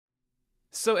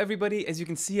So everybody, as you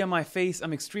can see on my face,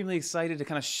 I'm extremely excited to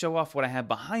kind of show off what I have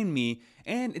behind me,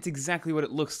 and it's exactly what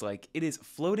it looks like. It is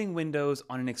floating windows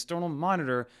on an external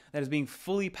monitor that is being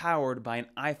fully powered by an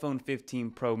iPhone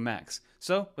 15 Pro Max.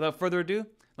 So without further ado,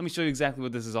 let me show you exactly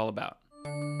what this is all about.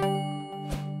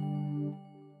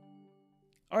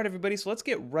 Alright everybody, so let's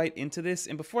get right into this,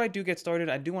 and before I do get started,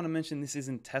 I do want to mention this is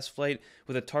in test flight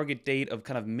with a target date of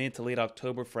kind of mid to late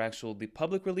October for the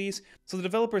public release. So the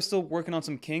developer is still working on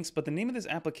some kinks, but the name of this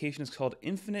application is called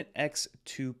Infinite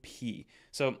X2P.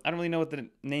 So I don't really know what the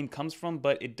name comes from,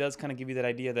 but it does kind of give you that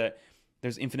idea that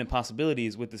there's infinite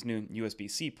possibilities with this new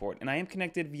USB-C port. And I am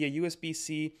connected via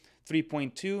USB-C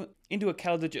 3.2 into a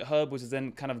CalDigit hub, which is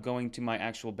then kind of going to my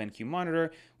actual BenQ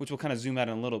monitor, which we'll kind of zoom out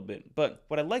in a little bit. But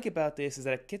what I like about this is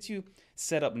that it gets you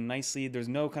set up nicely. There's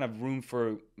no kind of room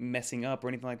for messing up or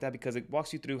anything like that because it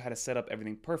walks you through how to set up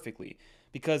everything perfectly.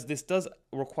 Because this does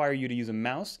require you to use a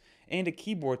mouse and a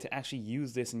keyboard to actually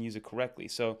use this and use it correctly.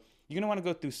 So you're going to want to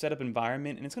go through setup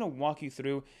environment, and it's going to walk you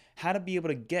through how to be able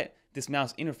to get this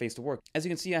mouse interface to work. As you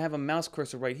can see, I have a mouse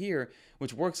cursor right here,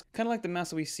 which works kind of like the mouse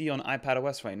that we see on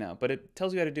iPadOS right now, but it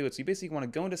tells you how to do it. So you basically want to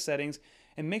go into settings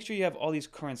and make sure you have all these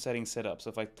current settings set up. So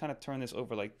if I kind of turn this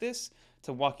over like this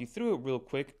to walk you through it real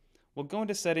quick, we'll go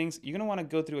into settings. You're going to want to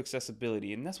go through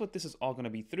accessibility, and that's what this is all going to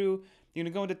be through. You're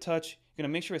going to go into touch. You're going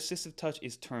to make sure assistive touch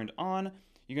is turned on.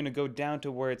 You're going to go down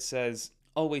to where it says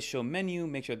always show menu,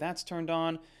 make sure that's turned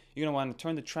on. You're going to want to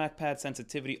turn the trackpad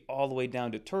sensitivity all the way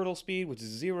down to turtle speed, which is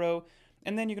 0.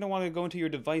 And then you're going to want to go into your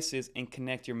devices and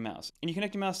connect your mouse. And you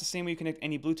connect your mouse the same way you connect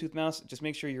any Bluetooth mouse. Just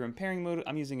make sure you're in pairing mode.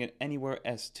 I'm using it Anywhere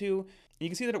S2. And you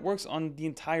can see that it works on the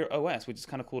entire OS, which is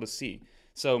kind of cool to see.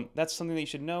 So that's something that you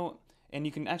should know. And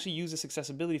you can actually use this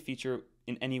accessibility feature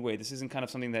in any way. This isn't kind of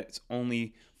something that's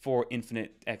only for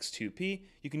Infinite X2P.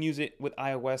 You can use it with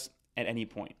iOS at any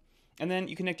point. And then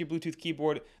you connect your Bluetooth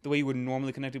keyboard the way you would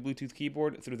normally connect a Bluetooth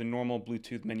keyboard through the normal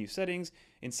Bluetooth menu settings.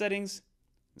 In settings,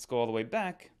 let's go all the way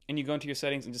back, and you go into your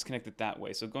settings and just connect it that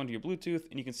way. So go into your Bluetooth,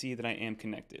 and you can see that I am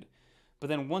connected. But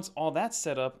then once all that's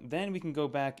set up, then we can go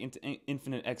back into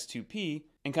Infinite X2P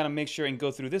and kind of make sure and go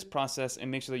through this process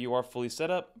and make sure that you are fully set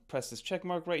up. Press this check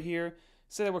mark right here,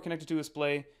 say that we're connected to a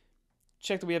display,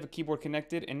 check that we have a keyboard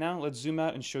connected, and now let's zoom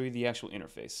out and show you the actual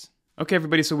interface. Okay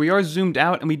everybody, so we are zoomed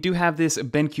out and we do have this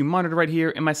BenQ monitor right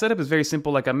here, and my setup is very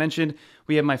simple. Like I mentioned,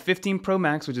 we have my 15 Pro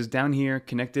Max, which is down here,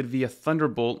 connected via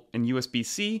Thunderbolt and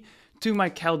USB-C to my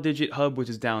CalDigit hub, which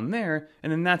is down there,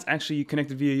 and then that's actually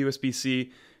connected via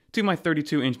USB-C to my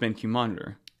 32-inch BenQ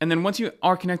monitor. And then once you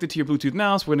are connected to your Bluetooth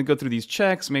mouse, we're going to go through these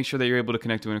checks, make sure that you're able to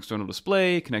connect to an external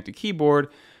display, connect a keyboard,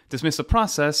 dismiss the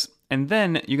process, and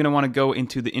then you're going to want to go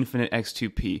into the Infinite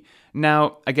X2P.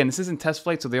 Now, again, this isn't test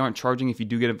flight, so they aren't charging if you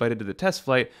do get invited to the test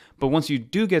flight, but once you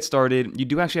do get started, you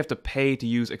do actually have to pay to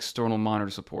use external monitor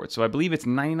support. So I believe it's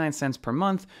 99 cents per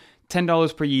month,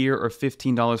 $10 per year, or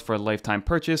 $15 for a lifetime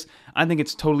purchase. I think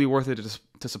it's totally worth it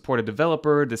to support a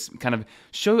developer, to kind of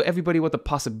show everybody what the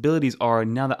possibilities are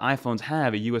now that iPhones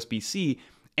have a USB-C,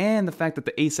 and the fact that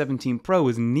the A17 Pro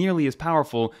is nearly as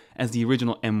powerful as the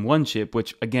original M1 chip,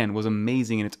 which again was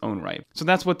amazing in its own right. So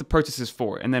that's what the purchase is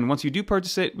for. And then once you do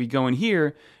purchase it, we go in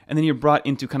here, and then you're brought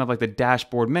into kind of like the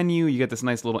dashboard menu. You get this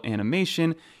nice little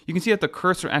animation. You can see that the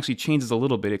cursor actually changes a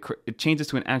little bit. It changes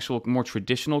to an actual more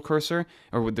traditional cursor,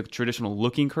 or with the traditional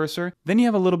looking cursor. Then you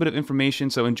have a little bit of information.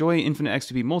 So enjoy Infinite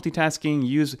X2P multitasking,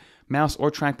 use mouse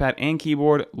or trackpad and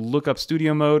keyboard, look up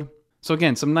studio mode. So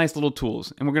again, some nice little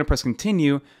tools, and we're going to press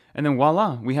continue, and then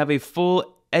voila, we have a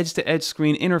full edge-to-edge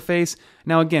screen interface.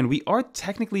 Now again, we are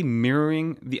technically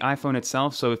mirroring the iPhone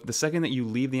itself, so if the second that you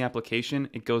leave the application,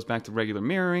 it goes back to regular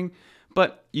mirroring,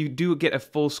 but you do get a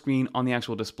full screen on the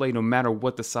actual display no matter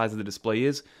what the size of the display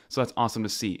is, so that's awesome to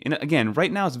see. And again,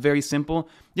 right now it's very simple.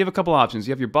 You have a couple options.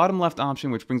 You have your bottom left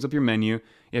option, which brings up your menu.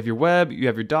 You have your web, you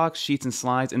have your docs, sheets, and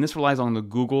slides, and this relies on the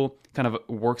Google kind of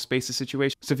workspaces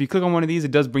situation. So if you click on one of these,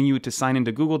 it does bring you to sign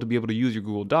into Google to be able to use your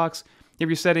Google Docs. You have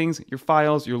your settings, your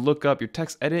files, your lookup, your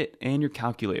text edit, and your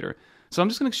calculator. So I'm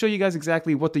just going to show you guys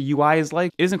exactly what the UI is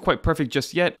like. It isn't quite perfect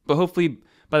just yet, but hopefully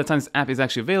by the time this app is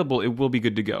actually available, it will be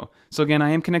good to go. So again, I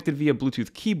am connected via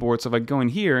Bluetooth keyboard, so if I go in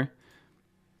here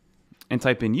and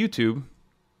type in YouTube,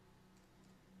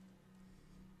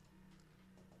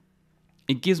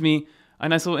 it gives me a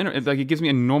nice little it gives me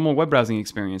a normal web browsing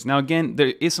experience. Now again,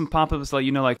 there is some pop-ups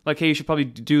like, like hey, you should probably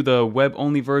do the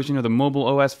web-only version or the mobile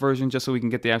OS version just so we can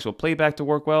get the actual playback to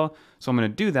work well. So I'm going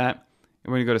to do that,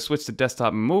 and we're going to go to switch to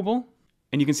desktop and mobile,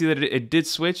 and you can see that it did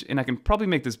switch, and I can probably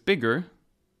make this bigger.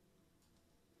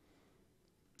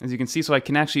 as you can see, so I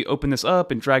can actually open this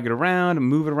up and drag it around,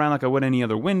 move it around like I would any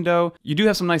other window. You do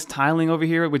have some nice tiling over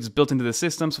here, which is built into the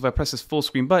system. So if I press this full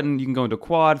screen button, you can go into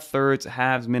quad, thirds,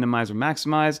 halves, minimize, or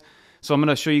maximize. So I'm going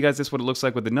to show you guys this, what it looks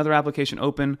like with another application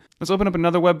open. Let's open up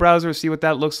another web browser, see what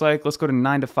that looks like. Let's go to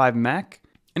 9 to 5 Mac.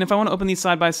 And if I want to open these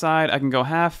side by side, I can go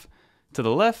half to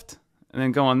the left, and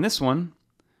then go on this one,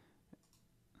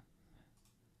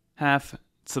 half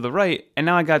to the right, and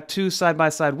now I got two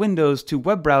side-by-side windows, two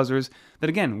web browsers that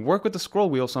again work with the scroll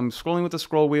wheel. So I'm scrolling with the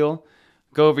scroll wheel,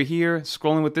 go over here,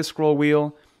 scrolling with this scroll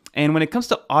wheel, and when it comes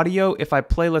to audio, if I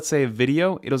play, let's say, a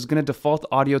video, it is going to default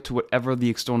audio to whatever the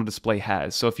external display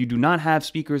has. So if you do not have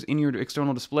speakers in your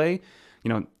external display,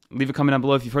 leave a comment down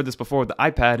below if you've heard this before with the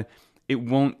iPad. It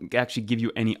won't actually give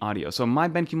you any audio. So my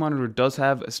BenQ monitor does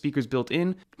have speakers built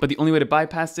in, but the only way to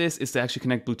bypass this is to actually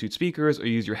connect Bluetooth speakers or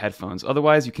use your headphones.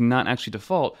 Otherwise, you cannot actually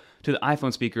default to the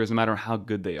iPhone speakers no matter how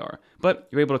good they are. But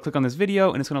you're able to click on this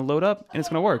video and it's going to load up and it's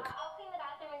going to work.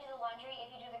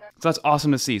 So that's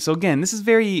awesome to see. So again, this is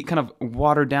very kind of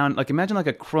watered down. Like imagine like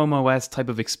a Chrome OS type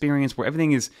of experience where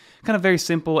everything is kind of very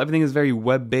simple. Everything is very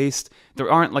web-based.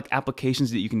 There aren't like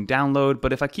applications that you can download.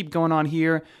 But if I keep going on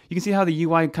here, you can see how the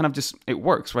UI kind of just, it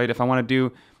works, right? If I want to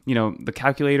do, the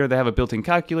calculator, they have a built-in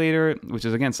calculator, which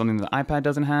is again, something that the iPad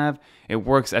doesn't have. It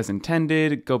works as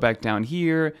intended. Go back down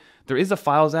here. There is a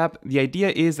Files app. The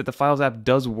idea is that the Files app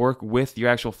does work with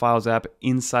your actual Files app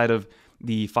inside of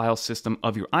the file system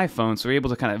of your iPhone, so you're able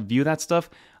to kind of view that stuff.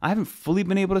 I haven't fully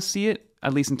been able to see it,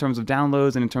 at least in terms of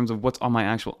downloads and in terms of what's on my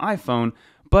actual iPhone,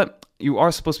 but you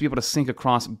are supposed to be able to sync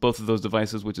across both of those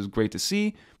devices, which is great to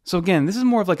see. So again, this is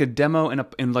more of like a demo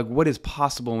and like what is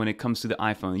possible when it comes to the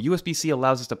iPhone. USB-C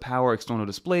allows us to power external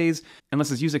displays, and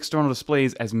lets us use external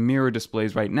displays as mirror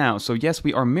displays right now. So yes,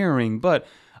 we are mirroring, but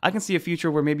I can see a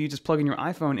future where maybe you just plug in your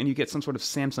iPhone and you get some sort of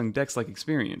Samsung DeX-like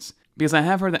experience. Because I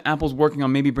have heard that Apple's working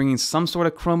on maybe bringing some sort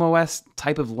of Chrome OS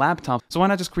type of laptop. So why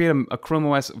not just create a Chrome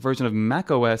OS version of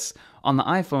Mac OS on the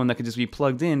iPhone that could just be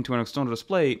plugged into an external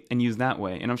display and use that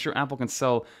way? And I'm sure Apple can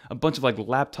sell a bunch of like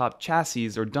laptop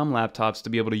chassis or dumb laptops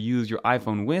to be able to use your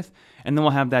iPhone with. And then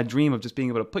we'll have that dream of just being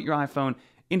able to put your iPhone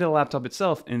into the laptop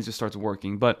itself and it just starts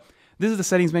working. But this is the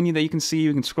settings menu that you can see.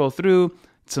 You can scroll through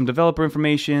some developer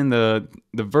information, the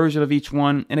version of each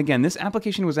one. And again, this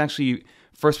application was actually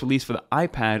first released for the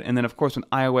iPad. And then of course, when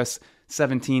iOS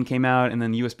 17 came out and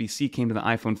then USB-C came to the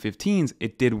iPhone 15s,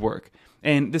 it did work.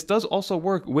 And this does also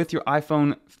work with your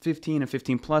iPhone 15 and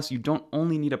 15 Plus. You don't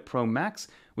only need a Pro Max,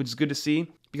 which is good to see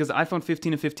because the iPhone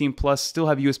 15 and 15 Plus still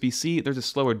have USB-C. There's a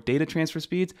slower data transfer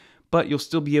speeds, but you'll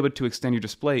still be able to extend your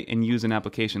display and use an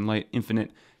application like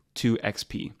Infinite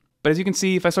 2XP. But as you can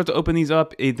see, if I start to open these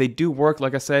up, they do work.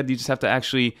 Like I said, you just have to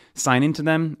actually sign into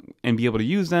them and be able to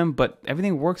use them. But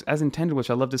everything works as intended,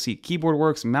 which I love to see. Keyboard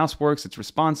works, mouse works, it's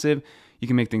responsive. You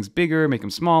can make things bigger, make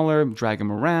them smaller, drag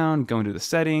them around, go into the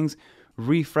settings,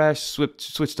 refresh,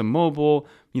 switch to mobile,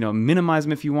 minimize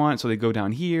them if you want. So they go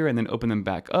down here and then open them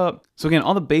back up. So again,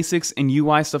 all the basics and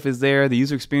UI stuff is there. The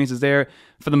user experience is there.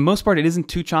 For the most part, it isn't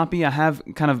too choppy. I have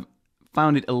kind of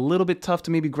found it a little bit tough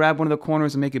to maybe grab one of the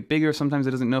corners and make it bigger. Sometimes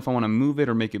it doesn't know if I want to move it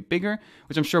or make it bigger,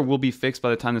 which I'm sure will be fixed by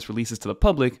the time this releases to the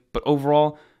public. But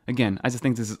overall, again, I just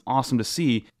think this is awesome to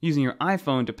see. Using your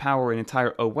iPhone to power an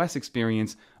entire OS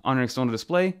experience on an external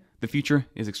display, the future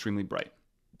is extremely bright.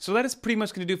 So that is pretty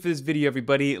much going to do it for this video,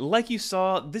 everybody. Like you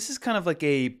saw, this is kind of like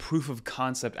a proof of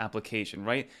concept application,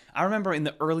 right? I remember in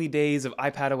the early days of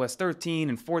iPadOS 13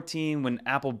 and 14 when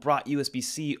Apple brought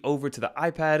USB-C over to the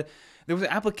iPad, there were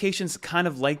applications kind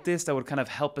of like this that would kind of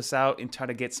help us out and try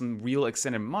to get some real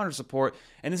extended monitor support.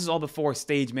 And this is all before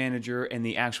Stage Manager and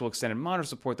the actual extended monitor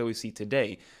support that we see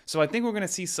today. So I think we're going to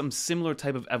see some similar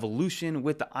type of evolution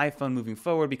with the iPhone moving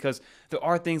forward because there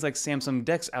are things like Samsung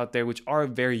DeX out there which are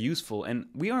very useful. And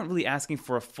we aren't really asking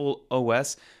for a full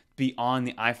OS beyond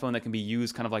the iPhone that can be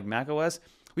used kind of like Mac OS.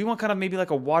 We want kind of maybe like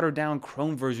a watered down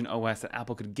Chrome version OS that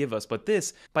Apple could give us, but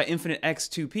this by Infinite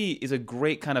X2P is a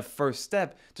great kind of first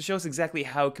step to show us exactly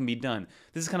how it can be done.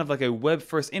 This is kind of like a web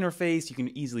first interface. You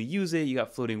can easily use it. You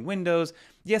got floating windows.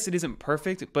 Yes, it isn't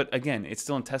perfect, but again, it's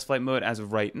still in test flight mode as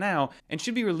of right now and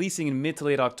should be releasing in mid to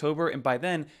late October. And by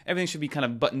then, everything should be kind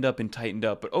of buttoned up and tightened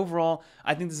up. But overall,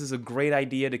 I think this is a great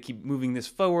idea to keep moving this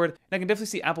forward. And I can definitely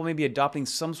see Apple maybe adopting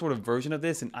some sort of version of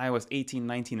this in iOS 18,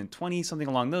 19, and 20, something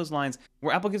along those lines,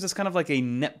 where Apple gives us kind of like a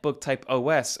netbook type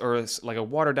OS or like a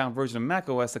watered down version of Mac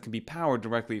OS that can be powered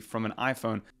directly from an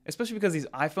iPhone, especially because these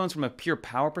iPhones from a pure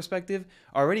power perspective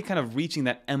are already kind of reaching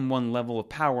that M1 level of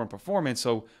power and performance.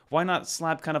 So why not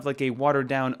slap kind of like a watered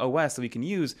down OS that we can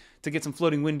use to get some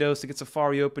floating windows, to get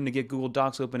Safari open, to get Google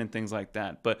Docs open, and things like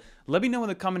that. But let me know in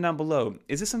the comment down below.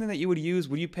 Is this something that you would use?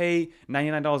 Would you pay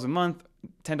 $99 a month,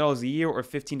 $10 a year, or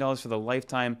 $15 for the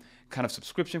lifetime kind of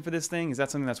subscription for this thing? Is that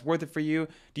something that's worth it for you?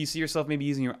 Do you see yourself maybe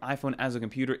using your iPhone as a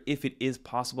computer if it is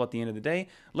possible at the end of the day?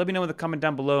 Let me know in the comment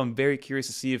down below. I'm very curious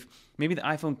to see if maybe the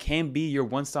iPhone can be your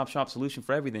one-stop shop solution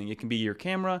for everything. It can be your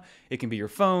camera, it can be your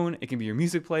phone, it can be your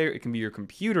music player, it can be your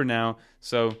computer now.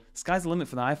 So sky's the limit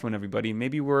for the iPhone, everybody.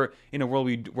 Maybe we're in a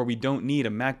world where we don't need a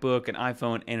MacBook, an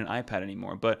iPhone, and an iPad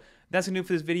anymore. But that's gonna do it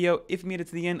for this video. If you made it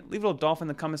to the end, leave a little dolphin in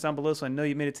the comments down below so I know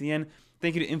you made it to the end.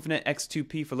 Thank you to Infinite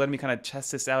X2P for letting me kind of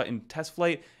test this out in test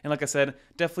flight. And like I said,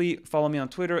 definitely follow me on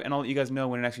Twitter, and I'll let you guys know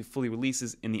when it actually fully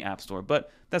releases in the App Store.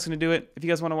 But that's going to do it. If you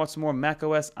guys want to watch some more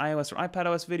macOS, iOS, or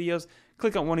iPadOS videos,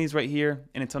 click on one of these right here.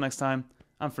 And until next time,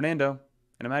 I'm Fernando,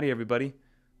 and I'm out of here, everybody.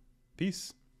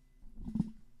 Peace.